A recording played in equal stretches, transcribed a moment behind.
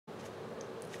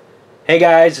Hey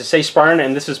guys, it's A Spartan,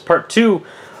 and this is part 2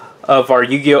 of our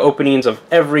Yu-Gi-Oh! Openings of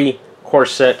every core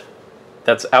set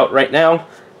that's out right now.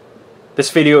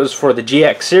 This video is for the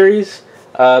GX series.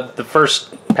 The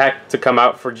first pack to come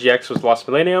out for GX was Lost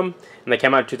Millennium, and they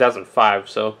came out in 2005,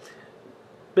 so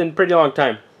been a pretty long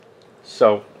time.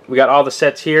 So we got all the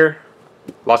sets here,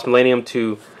 Lost Millennium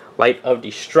to Light of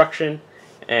Destruction,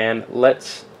 and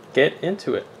let's get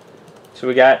into it. So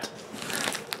we got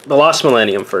the Lost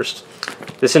Millennium first.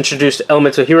 This introduced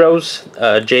Elemental Heroes,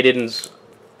 Jaden's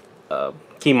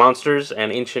Key Monsters,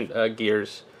 and Ancient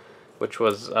Gears, which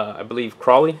was, I believe,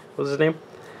 Crawley was his name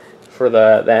for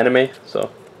the anime. So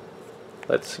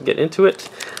let's get into it.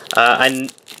 I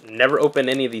never opened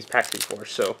any of these packs before,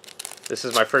 so this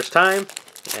is my first time,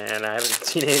 and I haven't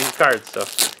seen any of these cards, so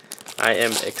I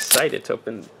am excited to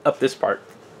open up this part,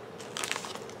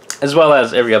 as well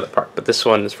as every other part. But this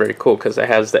one is very cool because it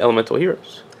has the Elemental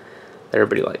Heroes that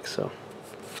everybody likes. So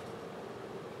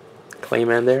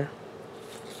Clayman there.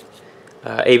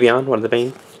 Avion, one of the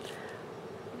Bane.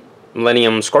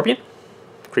 Millennium Scorpion.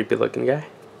 Creepy looking guy.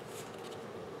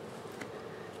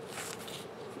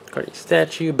 Guardian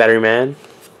Statue. Battery Man.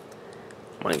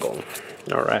 Mind Golem.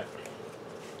 Alright.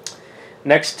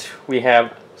 Next we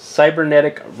have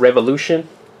Cybernetic Revolution.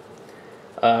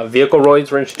 Vehicle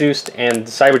Roids were introduced, and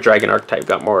the Cyber Dragon archetype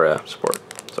got more support.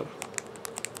 So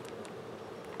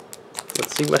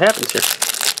let's see what happens here.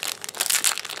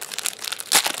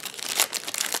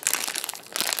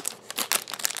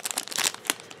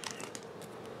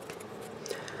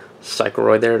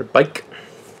 Cycleroid there, Bike.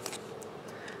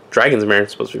 Dragon's Mare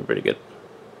is supposed to be pretty good.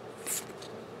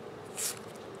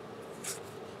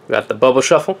 We got the Bubble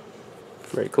Shuffle.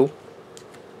 Very cool.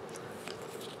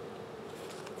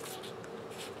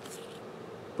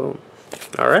 Boom.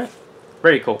 Alright.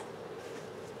 Very cool.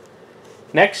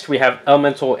 Next, we have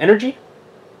Elemental Energy.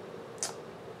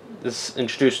 This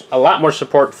introduced a lot more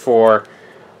support for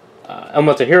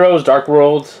Elemental Heroes, Dark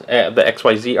World, the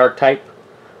XYZ archetype.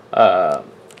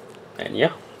 And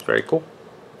yeah, it's very cool.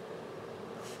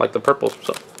 Like the purple,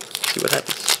 so let's see what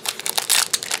happens.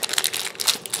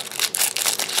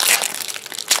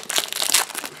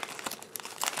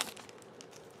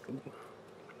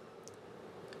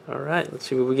 Alright, let's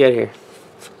see what we get here.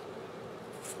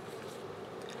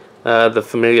 The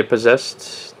Familiar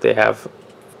Possessed, they have a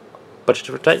bunch of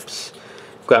different types.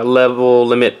 We've got Level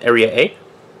Limit Area A,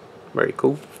 very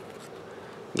cool.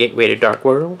 Gateway to Dark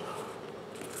World.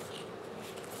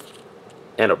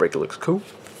 And Breaker looks cool.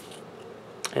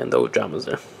 And the Ojamas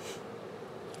there.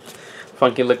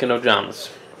 Funky looking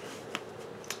Ojamas.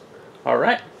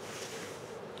 Alright.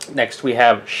 Next we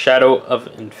have Shadow of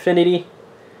Infinity.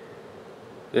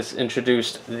 This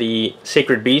introduced the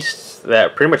Sacred Beasts,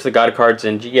 that pretty much the God cards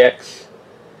in GX.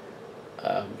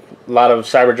 A lot of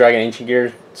Cyber Dragon, Ancient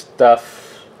Gear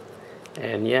stuff.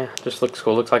 And yeah, just looks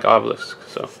cool. Looks like Obelisk.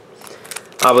 So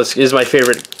Obelisk is my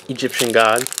favorite Egyptian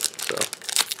god. So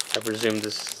I presume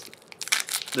this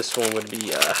one would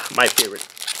be my favorite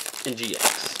in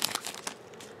GX.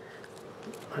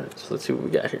 Alright, so let's see what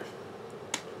we got here.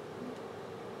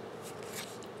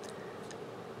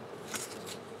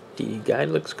 The guide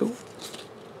looks cool.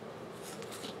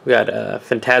 We got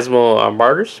Phantasmal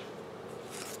Martyrs.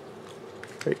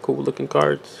 Very cool looking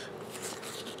cards.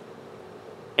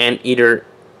 Anteater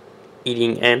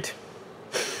Eating Ant.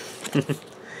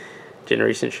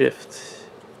 Generation Shift.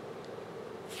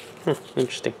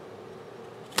 Interesting.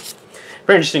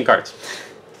 Very interesting cards.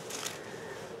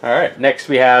 Alright, next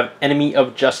we have Enemy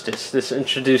of Justice. This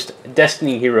introduced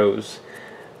Destiny Heroes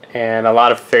and a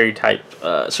lot of fairy type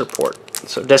support.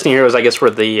 So Destiny Heroes, I guess,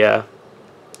 were the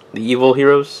evil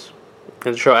heroes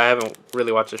in the show. I haven't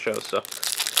really watched the show, so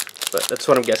but that's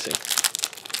what I'm guessing.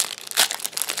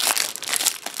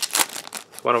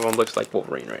 One of them looks like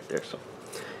Wolverine right there. So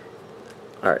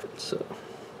alright, so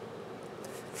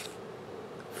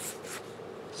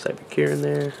Cybergear in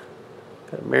there.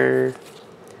 Got a mirror.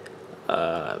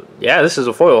 Yeah, this is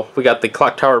a foil. We got the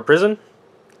Clock Tower Prison.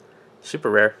 Super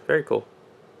rare. Very cool.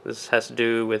 This has to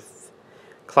do with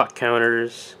clock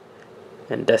counters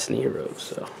and Destiny Heroes.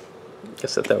 So I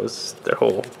guess that was their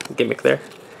whole gimmick there.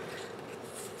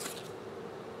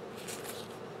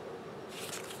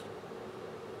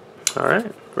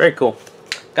 Alright. Very cool.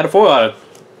 Got a foil out of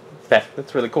that.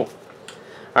 That's really cool.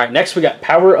 Alright, next we got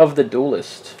Power of the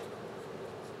Duelist.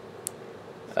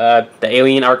 The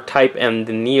Alien archetype and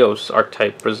the Neos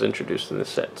archetype was introduced in this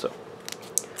set, so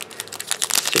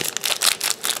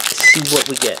let's see what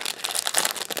we get.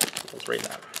 Let's read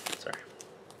that. Sorry.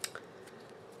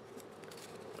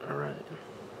 Alright.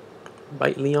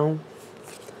 Bite Leon.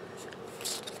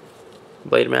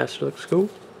 Blade Master looks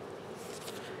cool.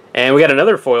 And we got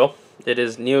another foil. It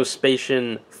is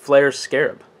Neospatian Flare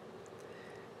Scarab.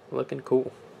 Looking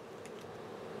cool.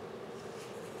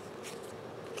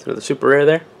 So the super rare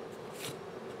there.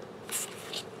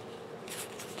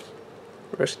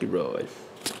 Rescue Roy.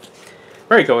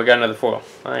 Very cool, we got another foil.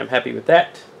 I am happy with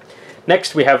that.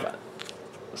 Next we have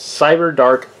Cyber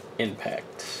Dark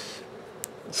Impact.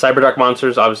 Cyber Dark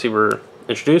monsters obviously were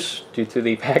introduced due to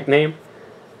the pack name.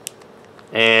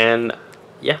 And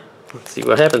yeah, let's see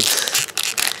what happens.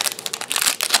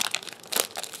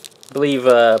 I believe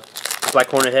Black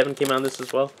Horn of Heaven came out on this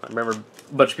as well. I remember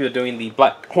a bunch of people doing the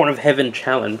Black Horn of Heaven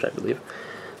challenge, I believe.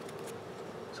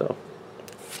 So,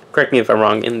 correct me if I'm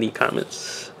wrong in the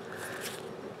comments.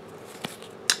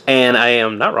 And I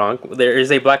am not wrong. There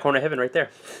is a Black Horn of Heaven right there.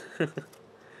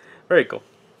 Very cool.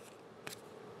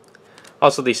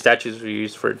 Also, these statues were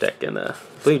used for a deck in, I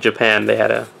believe, Japan. They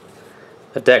had a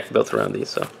deck built around these.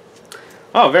 So,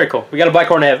 oh, very cool. We got a Black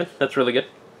Horn of Heaven. That's really good.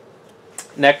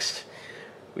 Next,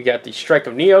 we got the Strike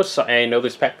of Neos. I know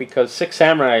this pack because 6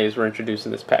 Samurais were introduced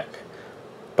in this pack.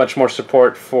 Bunch more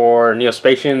support for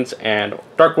Neospatians and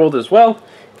Dark World as well.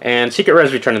 And Secret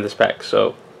Rares return in this pack.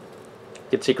 So,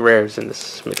 get Secret Rares in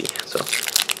this midi. So,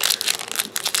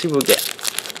 let's see what we get.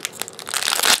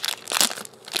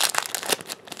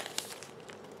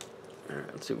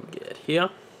 Alright, let's see what we get here.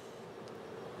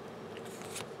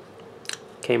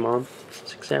 Came on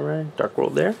 6 Samurai, Dark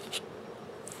World there.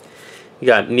 You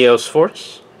got Neos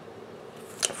Force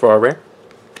for our rare.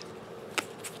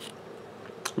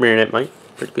 Marionette Might,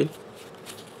 pretty good.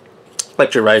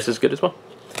 Lecture Rise is good as well.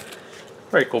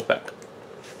 Very cool pack.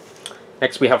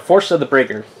 Next we have Force of the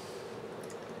Breaker.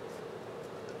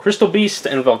 Crystal Beast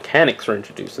and Volcanics were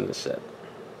introduced in this set.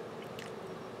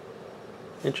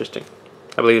 Interesting.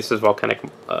 I believe this is Volcanic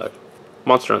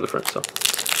monster on the front, so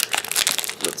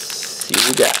let's see what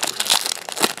we got.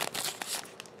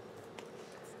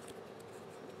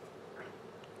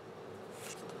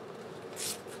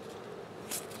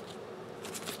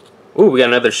 Ooh, we got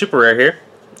another super rare here.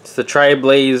 It's the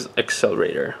Tri-Blaze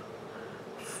Accelerator.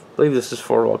 I believe this is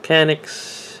for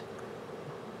Volcanics.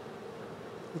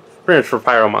 Pretty much for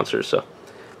Pyro monsters, so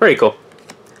very cool.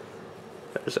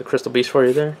 There's a Crystal Beast for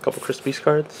you there. A couple Crystal Beast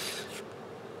cards.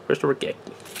 Crystal Regeki.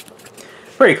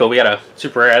 Very cool. We got a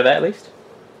super rare out of that at least.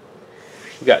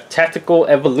 We got Tactical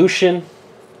Evolution.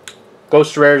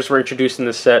 Ghost rares were introduced in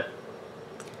this set.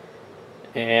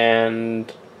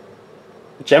 And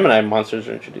Gemini monsters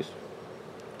were introduced.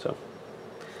 So,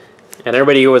 and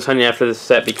everybody was hunting after this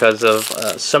set because of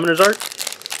Summoner's Art.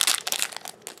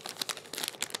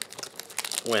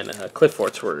 When Cliff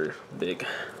Forts were big.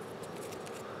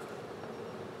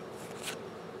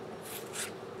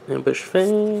 Ambush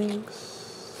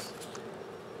Fangs.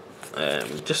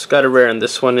 Just got a rare, and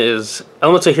this one is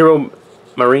Elemental Hero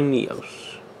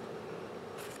Marineos.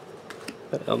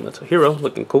 Got Elemental Hero,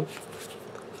 looking cool.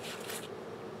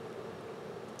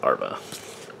 Arva.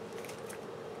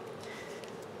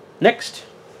 Next,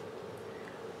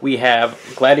 we have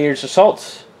Gladiator's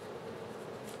Assault,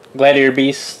 Gladiator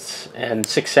Beasts, and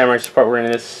 6 Samurai support were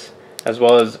in this, as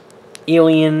well as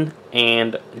Alien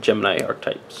and Gemini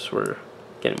archetypes were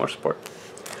getting more support.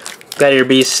 Gladiator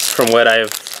Beasts, from what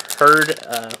I've heard,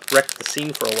 wrecked the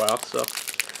scene for a while, so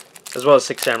as well as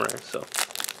 6 Samurai, so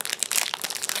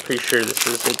pretty sure this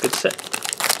is a good set.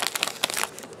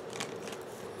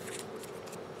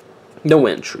 No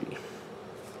entry.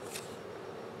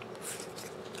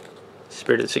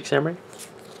 Spirit of the 6 Samurai.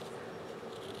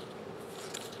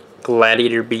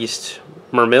 Gladiator Beast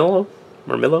Murmillo?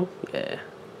 Murmillo? Yeah.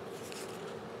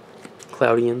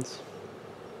 Cloudians.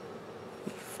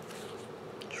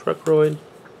 Shrukroid.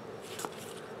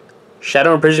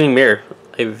 Shadow Imprisoning Mirror.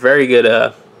 A very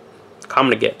good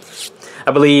common to get.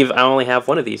 I believe I only have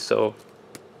one of these, so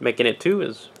making it 2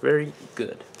 is very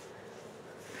good.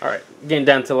 Alright, getting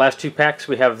down to the last 2 packs,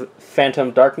 we have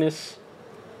Phantom Darkness.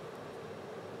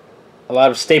 A lot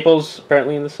of staples,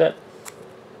 apparently, in the set.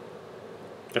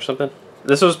 Or something.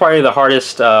 This was probably the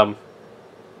hardest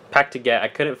pack to get. I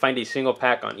couldn't find a single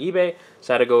pack on eBay,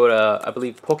 so I had to go to, I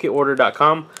believe,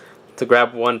 pokeorder.com to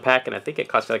grab one pack, and I think it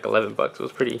cost me like 11 bucks. It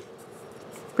was pretty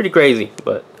crazy,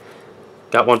 but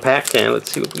got one pack, and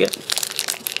let's see what we get.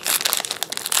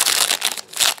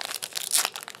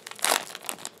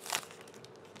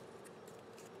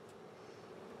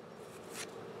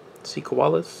 See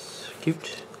koalas,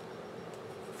 cute.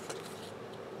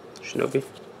 Shinobi.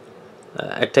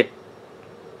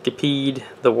 Actecipede,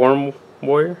 the Worm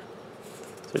Warrior.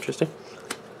 It's interesting.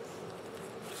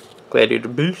 Gladiator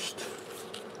Beast.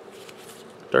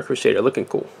 Dark Crusader, looking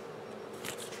cool.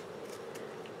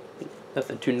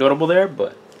 Nothing too notable there,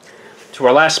 but to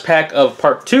our last pack of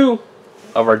part 2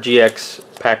 of our GX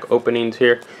pack openings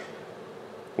here.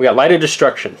 We got Light of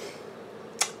Destruction,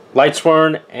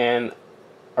 Lightsworn, and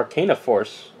Arcana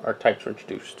Force archetypes were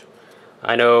introduced.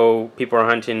 I know people are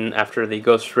hunting after the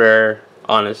Ghost Rare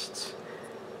Honests,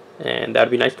 and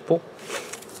that'd be nice to pull.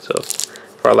 So,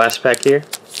 for our last pack here,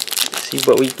 let's see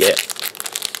what we get.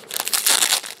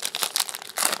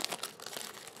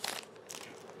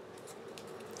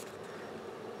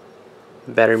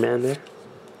 Better man there.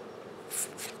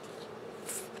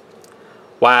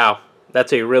 Wow,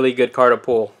 that's a really good card to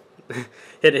pull.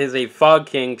 It is a Fog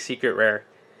King secret rare.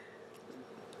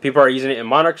 People are using it in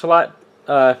Monarchs a lot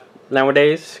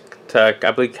nowadays to,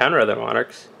 I believe, counter other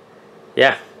Monarchs.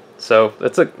 Yeah, so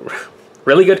that's a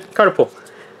really good card to pull.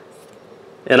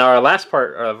 In our last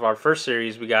part of our first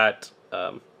series, we got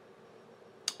a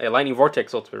Lightning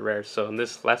Vortex Ultimate Rare. So in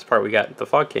this last part, we got the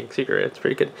Fog King secret rare. It's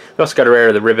pretty good. We also got a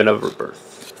rare, the Ribbon of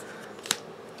Rebirth.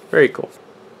 Very cool.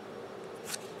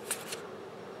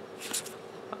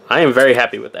 I am very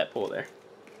happy with that pull there.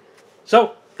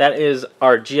 So, that is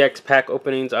our GX pack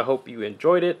openings. I hope you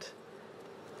enjoyed it.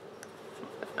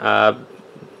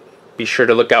 Be sure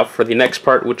to look out for the next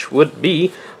part, which would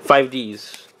be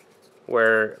 5Ds.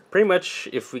 Where pretty much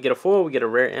if we get a foil, we get a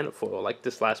rare and a foil, like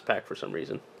this last pack for some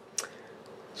reason.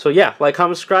 So yeah, like,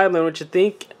 comment, subscribe, let me know what you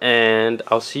think, and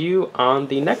I'll see you on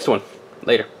the next one.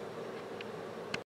 Later.